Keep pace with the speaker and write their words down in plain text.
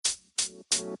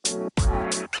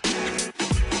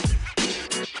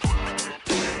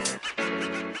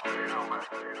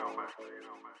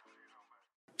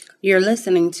You're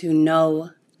listening to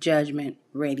No Judgment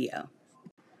Radio.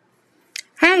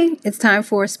 Hey, it's time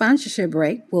for a sponsorship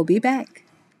break. We'll be back.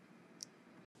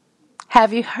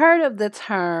 Have you heard of the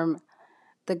term,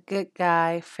 the good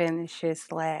guy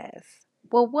finishes last?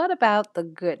 Well, what about the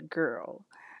good girl?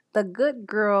 The good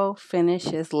girl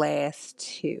finishes last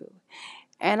too.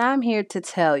 And I'm here to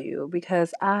tell you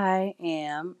because I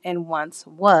am and once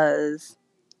was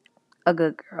a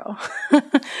good girl.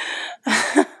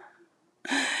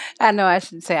 I know I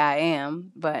should say I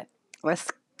am, but let's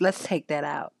take that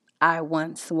out. I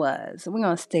once was. We're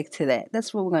gonna stick to that.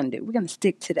 That's what we're gonna do. We're gonna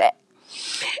stick to that.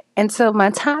 And so my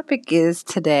topic is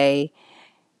today: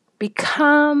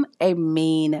 become a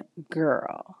mean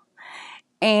girl.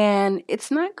 And it's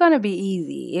not gonna be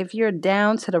easy if you're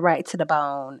down to the right to the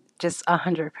bone, just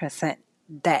 100%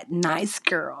 that nice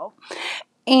girl.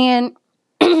 And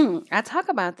I talk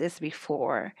about this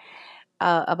before.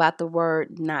 About the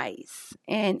word nice.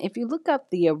 And if you look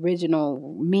up the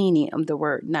original meaning of the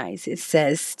word nice, it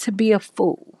says to be a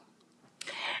fool.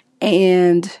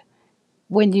 And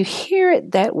when you hear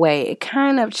it that way, it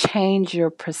kind of changes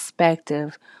your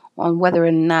perspective on whether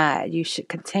or not you should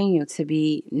continue to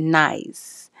be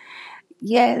nice.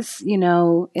 Yes,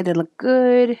 it'll look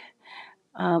good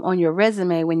on your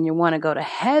resume when you want to go to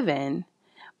heaven,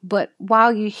 but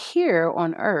while you're here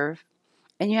on earth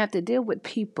and you have to deal with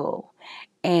people,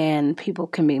 and people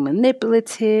can be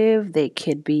manipulative. They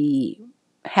could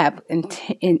have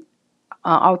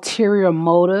ulterior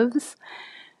motives.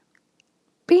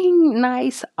 Being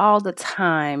nice all the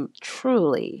time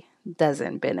truly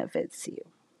doesn't benefit you.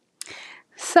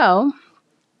 So,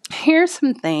 here's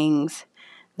some things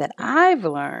that I've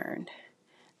learned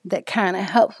that kind of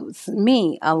helps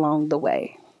me along the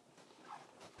way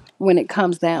when it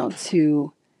comes down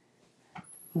to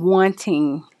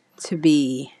wanting to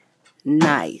be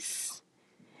nice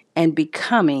and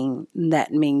becoming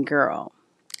that mean girl.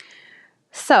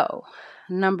 So,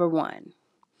 number one,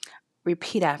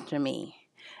 repeat after me.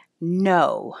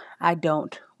 No, I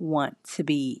don't want to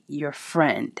be your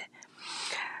friend.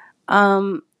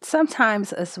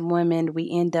 Sometimes as women, we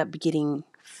end up getting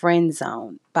friend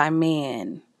zoned by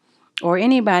men or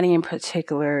anybody in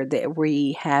particular that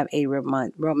we have a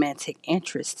romantic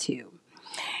interest to.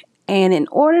 And in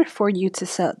order for you to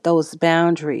set those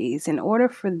boundaries, in order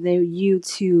for you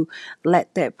to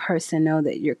let that person know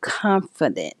that you're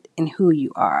confident in who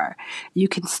you are, you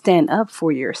can stand up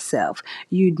for yourself.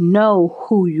 You know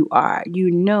who you are.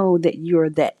 You know that you're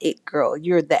that it girl.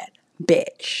 You're that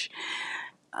bitch.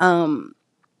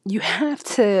 You have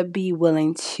to be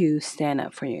willing to stand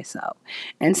up for yourself.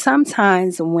 And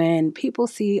sometimes when people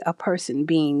see a person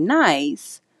being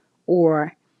nice,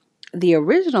 or the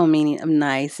original meaning of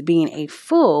nice being a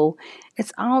fool,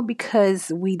 it's all because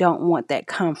we don't want that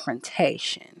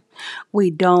confrontation. We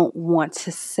don't want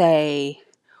to say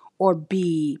or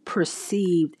be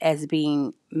perceived as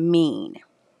being mean.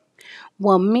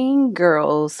 Well, mean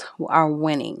girls are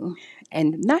winning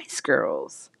and nice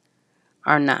girls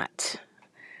are not,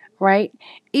 right?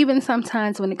 Even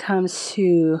sometimes when it comes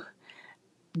to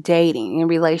dating and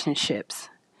relationships,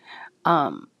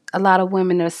 a lot of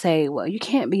women will say, well, you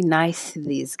can't be nice to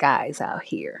these guys out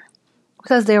here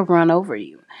because they'll run over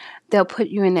you. They'll put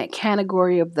you in that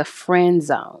category of the friend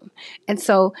zone. And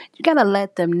so you got to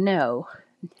let them know,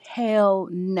 hell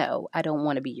no, I don't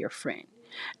want to be your friend.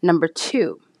 Number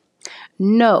two,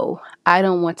 no, I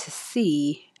don't want to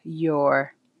see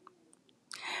your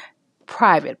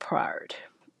private part.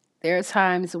 There are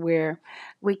times where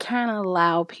we kind of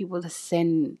allow people to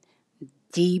send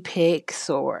D pics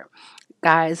or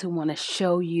guys who want to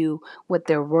show you what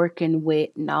they're working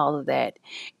with and all of that.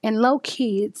 And low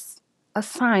key, it's a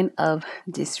sign of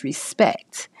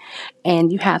disrespect.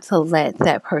 And you have to let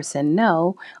that person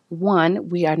know, one,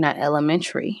 we are not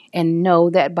elementary, and no,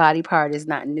 that body part is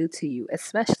not new to you,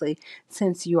 especially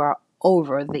since you are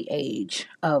over the age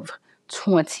of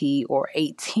 20 or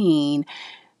 18.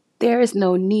 There is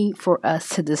no need for us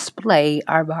to display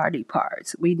our body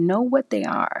parts. We know what they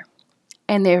are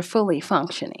and they're fully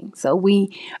functioning. So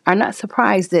we are not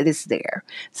surprised that it's there.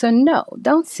 So no,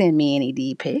 don't send me any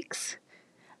D pics.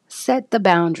 Set the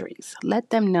boundaries. Let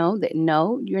them know that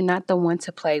no, you're not the one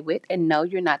to play with, and no,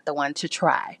 you're not the one to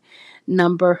try.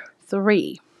 Number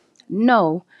three,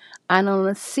 no, I don't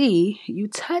want to see you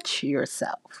touch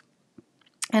yourself.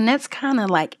 And that's kind of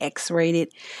like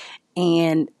X-rated.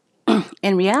 And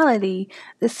in reality,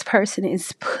 this person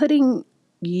is putting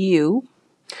you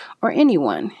or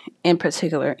anyone in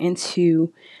particular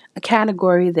into a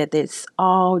category that it's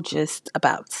all just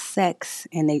about sex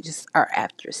and they just are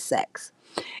after sex.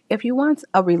 If you want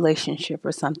a relationship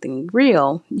or something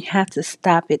real, you have to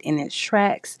stop it in its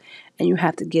tracks and you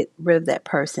have to get rid of that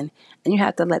person and you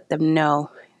have to let them know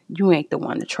you ain't the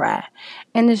one to try.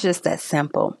 And it's just that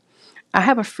simple. I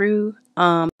have a few.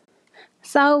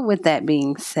 So, with that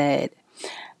being said,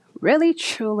 really,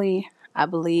 truly, I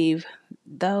believe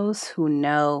those who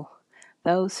know,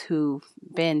 those who've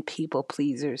been people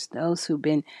pleasers, those who've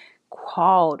been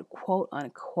called quote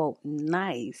unquote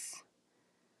nice,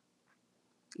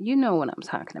 you know what I'm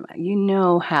talking about. You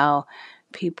know how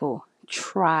people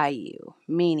try you,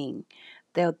 meaning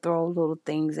they'll throw little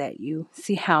things at you,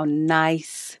 see how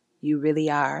nice you really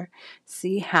are,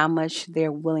 see how much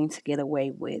they're willing to get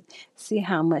away with, see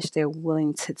how much they're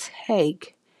willing to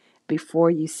take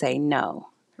before you say no.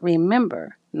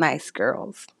 Remember, nice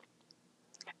girls.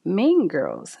 Mean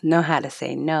girls know how to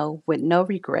say no with no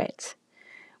regret,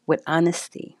 with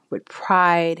honesty, with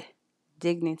pride,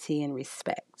 dignity, and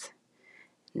respect.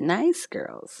 Nice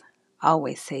girls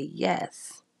always say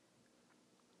yes,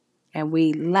 and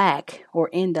we lack or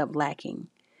end up lacking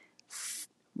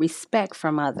respect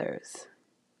from others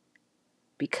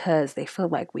because they feel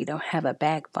like we don't have a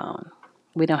backbone.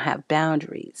 We don't have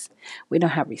boundaries. We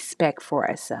don't have respect for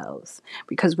ourselves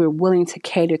because we're willing to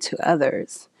cater to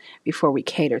others before we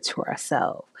cater to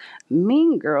ourselves.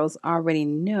 Mean girls already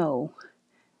know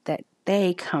that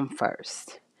they come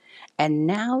first. And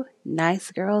now,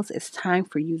 nice girls, it's time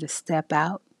for you to step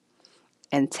out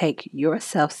and take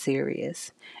yourself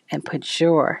serious and put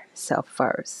yourself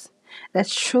first.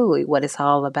 That's truly what it's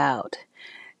all about.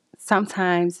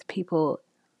 Sometimes people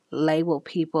label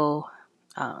people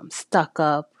stuck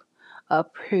up, a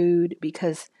prude,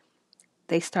 because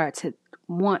they start to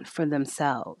want for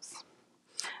themselves.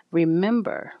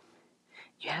 Remember,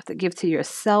 you have to give to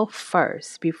yourself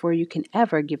first before you can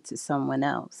ever give to someone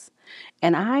else.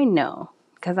 And I know,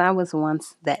 because I was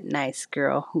once that nice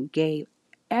girl who gave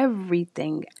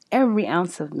everything, every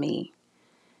ounce of me,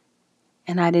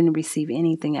 and I didn't receive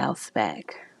anything else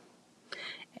back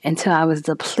until I was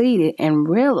depleted and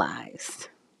realized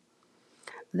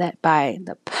that by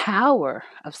the power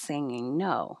of saying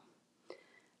no,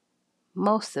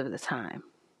 most of the time,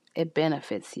 it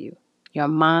benefits you, your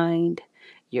mind,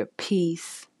 your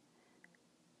peace.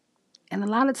 And a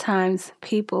lot of times,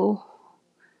 people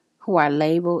who are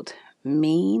labeled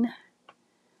mean,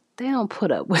 they don't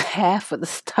put up with half of the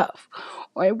stuff,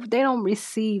 or they don't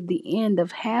receive the end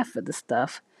of half of the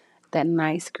stuff that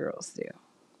nice girls do.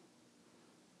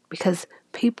 Because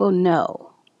people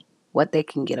know what they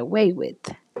can get away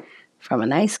with from a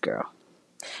nice girl,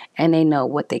 and they know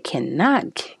what they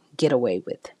cannot get away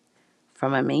with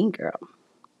from a mean girl.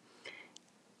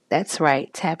 That's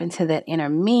right, tap into that inner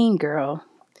mean girl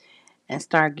and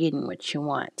start getting what you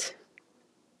want.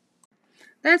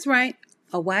 That's right.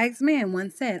 A wise man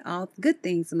once said, all good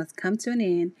things must come to an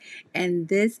end. And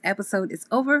this episode is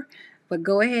over, but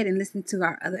go ahead and listen to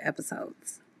our other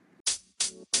episodes.